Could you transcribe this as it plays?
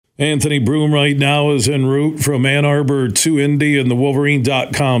Anthony Broome right now is en route from Ann Arbor to Indy in the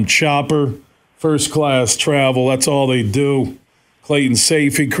Wolverine.com chopper. First class travel, that's all they do. Clayton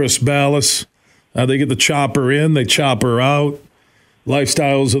Safey, Chris Ballas. They get the chopper in, they chopper out.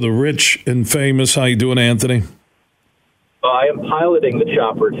 Lifestyles of the rich and famous. How you doing, Anthony? I am piloting the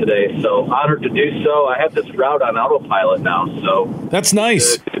chopper today, so honored to do so. I have this route on autopilot now, so that's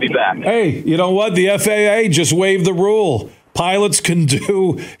nice. Good to be back. Hey, you know what? The FAA just waived the rule. Pilots can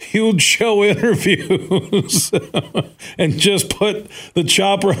do huge show interviews and just put the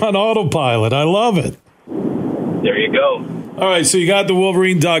chopper on autopilot. I love it. There you go. All right, so you got the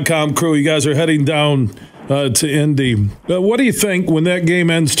Wolverine.com crew. You guys are heading down to Indy. What do you think when that game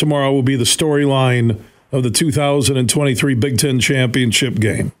ends tomorrow will be the storyline of the 2023 Big Ten Championship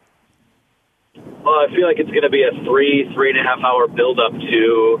game? Well, I feel like it's going to be a 3.5 hour build-up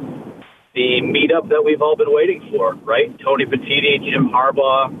to the meetup that we've all been waiting for, right? Tony Petitti, Jim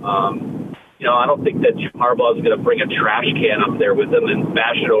Harbaugh. I don't think that Jim Harbaugh is going to bring a trash can up there with him and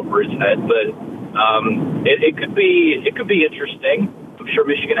bash it over his head, but it could be interesting. I'm sure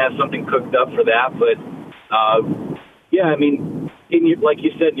Michigan has something cooked up for that, but like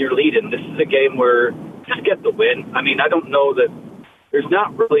you said in your lead-in, this is a game where just get the win. I mean, I don't know that there's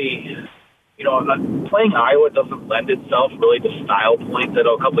not really. Playing Iowa doesn't lend itself really to style points. I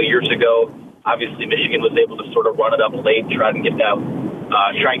know a couple of years ago, obviously Michigan was able to sort of run it up late, try and get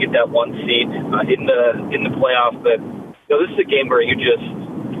that one seed in the playoff. But this is a game where you just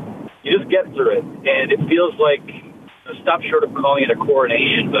get through it, and it feels like stop short of calling it a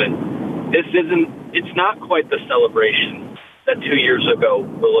coronation, but it's not quite the celebration that 2 years ago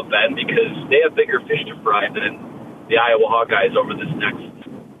will have been because they have bigger fish to fry than the Iowa Hawkeyes over this next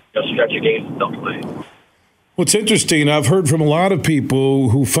stretch of games that they'll play. What's interesting, I've heard from a lot of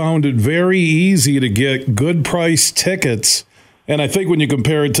people who found it very easy to get good price tickets, and I think when you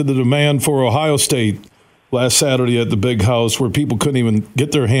compare it to the demand for Ohio State last Saturday at the Big House where people couldn't even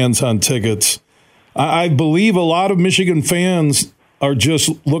get their hands on tickets, I believe a lot of Michigan fans are just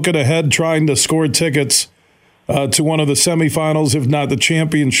looking ahead trying to score tickets to one of the semifinals, if not the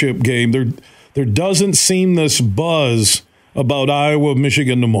championship game. There doesn't seem this buzz about Iowa,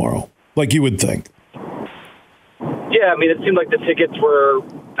 Michigan tomorrow, like you would think. Yeah, I mean, it seemed like the tickets were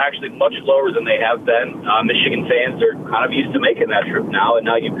actually much lower than they have been. Michigan fans are kind of used to making that trip now, and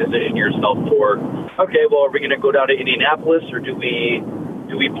now you position yourself for, okay, well, are we going to go down to Indianapolis, or do we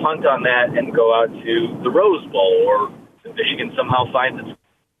punt on that and go out to the Rose Bowl, or if Michigan somehow finds its...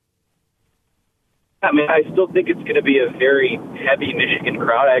 I mean, I still think it's going to be a very heavy Michigan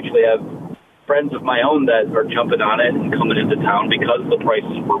crowd. I actually have friends of my own that are jumping on it and coming into town because the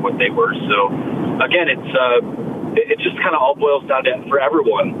prices were what they were. So, again, it just kind of all boils down to, for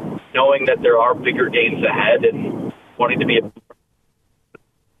everyone, knowing that there are bigger games ahead and wanting to be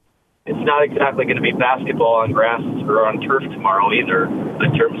it's not exactly going to be basketball on grass or on turf tomorrow either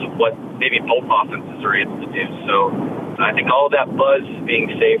in terms of what maybe both offenses are able to do. So I think all of that buzz is being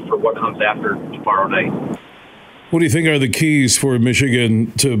saved for what comes after tomorrow night. What do you think are the keys for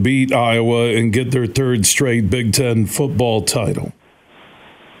Michigan to beat Iowa and get their third straight Big Ten football title?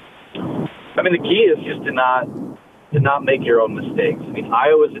 I mean, the key is just to not make your own mistakes. I mean,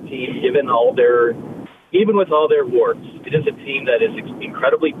 Iowa's a team, even with all their warts, it is a team that is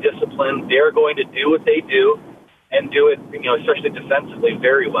incredibly disciplined. They're going to do what they do and do it, especially defensively,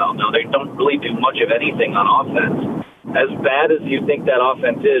 very well. Now, they don't really do much of anything on offense. As bad as you think that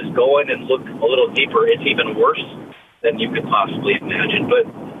offense is, going and look a little deeper, it's even worse than you could possibly imagine. But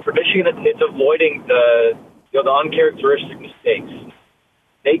for Michigan, it's avoiding the uncharacteristic mistakes.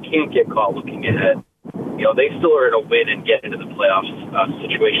 They can't get caught looking ahead. They still are in a win and get into the playoffs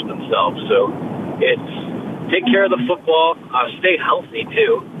situation themselves. So it's take care of the football, stay healthy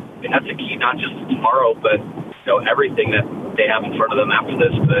too. I mean, that's a key, not just tomorrow, but everything that they have in front of them after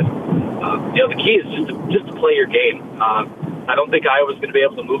this. But the key is just to play your game. I don't think Iowa's going to be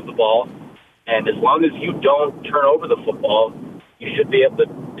able to move the ball, and as long as you don't turn over the football, you should be able to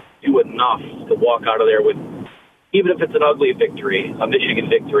do enough to walk out of there with, even if it's an ugly victory, a Michigan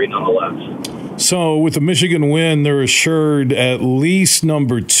victory nonetheless. So with the Michigan win, they're assured at least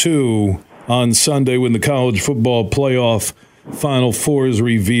number 2 on Sunday when the college football playoff Final Four is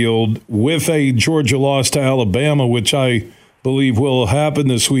revealed. With a Georgia loss to Alabama, which I believe will happen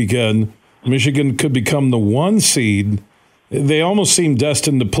this weekend, Michigan could become the 1 seed. They almost seem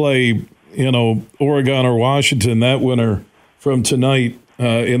destined to play, Oregon or Washington, that winner from tonight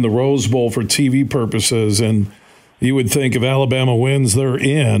in the Rose Bowl for TV purposes. And you would think if Alabama wins, they're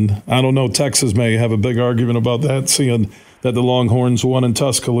in. I don't know. Texas may have a big argument about that, seeing that the Longhorns won in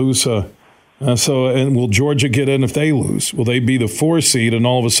Tuscaloosa And will Georgia get in if they lose? Will they be the 4 seed, and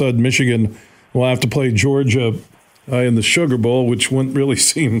all of a sudden Michigan will have to play Georgia in the Sugar Bowl, which wouldn't really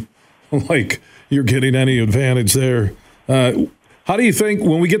seem like you're getting any advantage there. How do you think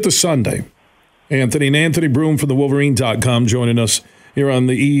when we get to Sunday, Anthony and Anthony Broome from the Wolverine.com joining us here on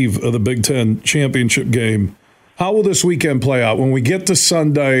the eve of the Big Ten championship game, how will this weekend play out? When we get to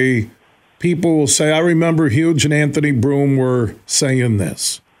Sunday, people will say, I remember Huge and Anthony Broome were saying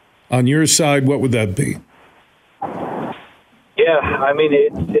this. On your side, what would that be? Yeah, I mean,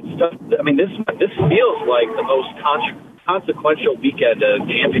 this feels like the most consequential weekend of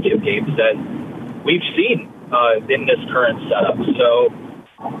championship games that we've seen in this current setup. So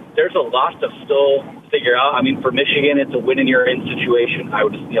there's a lot to still figure out. I mean, for Michigan, it's a win-and-you're-in situation. I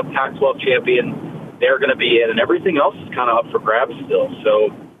would, Pac-12 champion, they're going to be in, and everything else is kind of up for grabs still.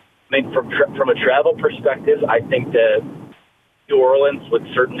 So, I mean, from a travel perspective, I think that New Orleans would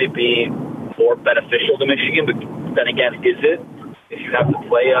certainly be more beneficial to Michigan. But then again, is it? If you have to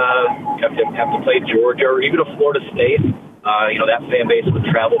play, have to play Georgia or even a Florida State, that fan base would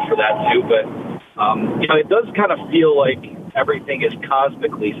travel for that too. But it does kind of feel like everything is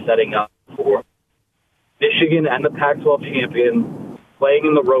cosmically setting up for Michigan and the Pac-12 champion playing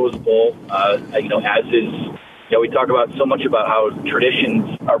in the Rose Bowl. As is, we talk about so much about how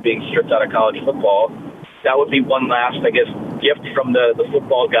traditions are being stripped out of college football. That would be one last, I guess, gift from the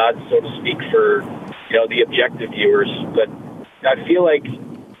football gods, so to speak, for the objective viewers. But I feel like,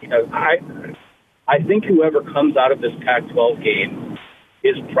 I think whoever comes out of this Pac-12 game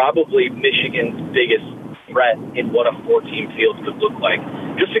is probably Michigan's biggest threat in what a 4-team field could look like,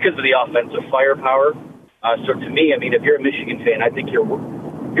 just because of the offensive firepower. So to me, I mean, if you're a Michigan fan, I think you're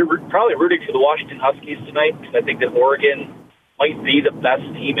probably rooting for the Washington Huskies tonight, because I think that Oregon might be the best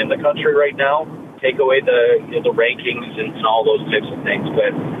team in the country right now. Take away the rankings and all those types of things,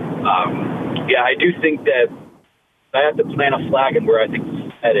 but I do think that I have to plant a flag in where I think this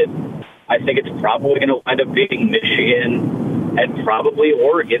is headed. I think it's probably going to wind up being Michigan and probably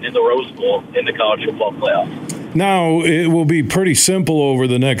Oregon in the Rose Bowl in the college football playoff. Now, it will be pretty simple over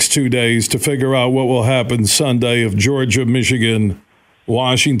the next 2 days to figure out what will happen Sunday if Georgia, Michigan,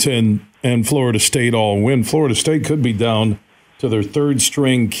 Washington, and Florida State all win. Florida State could be down to their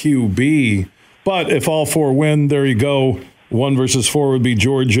third-string QB, but if all 4 win, there you go. 1 versus 4 would be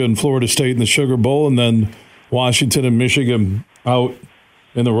Georgia and Florida State in the Sugar Bowl, and then Washington and Michigan out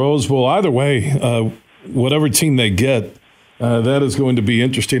in the Rose Bowl. Either way, whatever team they get, that is going to be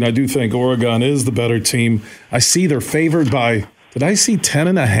interesting. I do think Oregon is the better team. I see they're favored by, did I see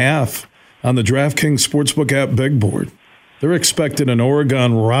 10.5 on the DraftKings Sportsbook app big board? They're expecting an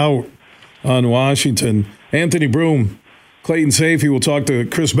Oregon rout on Washington. Anthony Broome, Clayton Safey, we'll talk to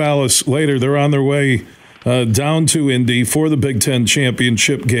Chris Ballas later. They're on their way down to Indy for the Big Ten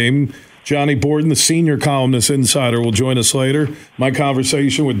championship game. Johnny Borden, the senior columnist insider, will join us later. My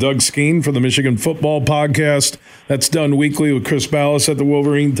conversation with Doug Skeen from the Michigan Football Podcast. That's done weekly with Chris Ballas at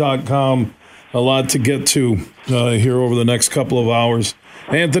thewolverine.com. A lot to get to here over the next couple of hours.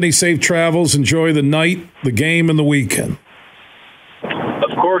 Anthony, safe travels. Enjoy the night, the game, and the weekend.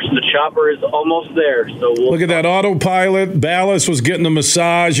 Of course, the chopper is almost there. So look at that autopilot. Ballas was getting a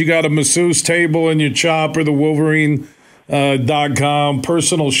massage. You got a masseuse table in your chopper, the Wolverine.com,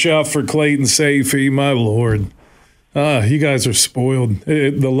 personal chef for Clayton Safey. My Lord. You guys are spoiled.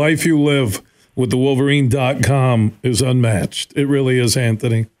 The life you live with the Wolverine.com is unmatched. It really is,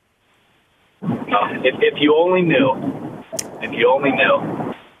 Anthony. If you only knew. If you only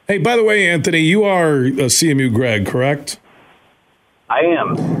knew. Hey, by the way, Anthony, you are a CMU grad, correct? I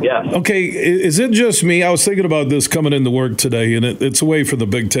am, yes. Okay, is it just me? I was thinking about this coming into work today, and it's away from the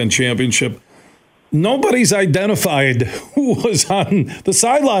Big Ten championship. Nobody's identified who was on the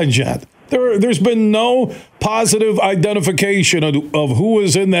sidelines yet. There's been no positive identification of who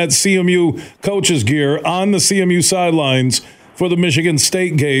was in that CMU coach's gear on the CMU sidelines for the Michigan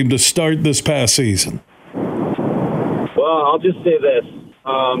State game to start this past season. Well, I'll just say this.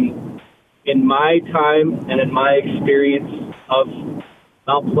 In my time and in my experience of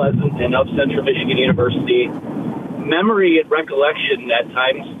Mount Pleasant and of Central Michigan University, memory and recollection at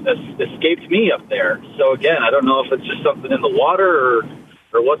times escaped me up there. So, again, I don't know if it's just something in the water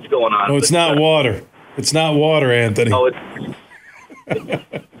or what's going on. No, it's not water. It's not water, Anthony. Oh,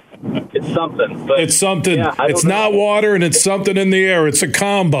 it's something. But it's something. Yeah, it's not water, and it's something in the air. It's a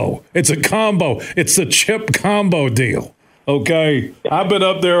combo. It's a combo. It's the chip combo deal. Okay? I've been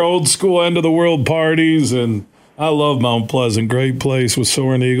up there, old school end of the world parties, and I love Mount Pleasant. Great place with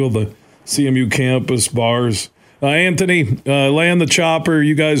Soaring Eagle, the CMU campus, bars. Anthony, land the chopper.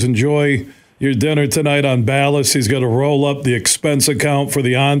 You guys enjoy your dinner tonight on Ballas. He's going to roll up the expense account for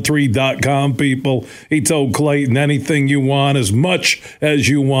the on3.com people. He told Clayton, anything you want, as much as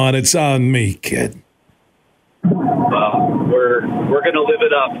you want, it's on me, kid. Well, we're going to live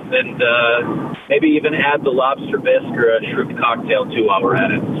it up and maybe even add the lobster bisque or a shrimp cocktail too while we're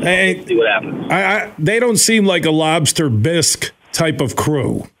at it. So Hey, see what happens. They don't seem like a lobster bisque type of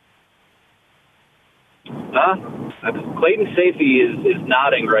crew. Clayton Safety is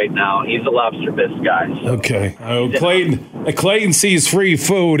nodding right now. He's a lobster bisque guy. So. Okay. Clayton sees free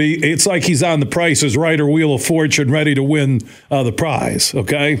food. It's like he's on The Price is Right or Wheel of Fortune ready to win the prize,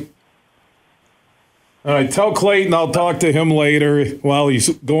 okay? All right, tell Clayton I'll talk to him later while he's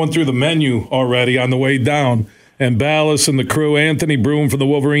going through the menu already on the way down. And Ballas and the crew, Anthony Broome from the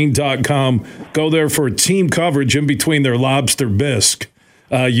Wolverine.com, go there for team coverage in between their lobster bisque.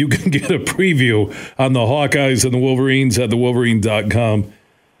 You can get a preview on the Hawkeyes and the Wolverines at thewolverine.com.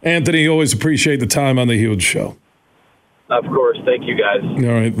 Anthony, always appreciate the time on the Huge Show. Of course. Thank you, guys.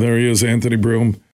 All right, there he is, Anthony Broome.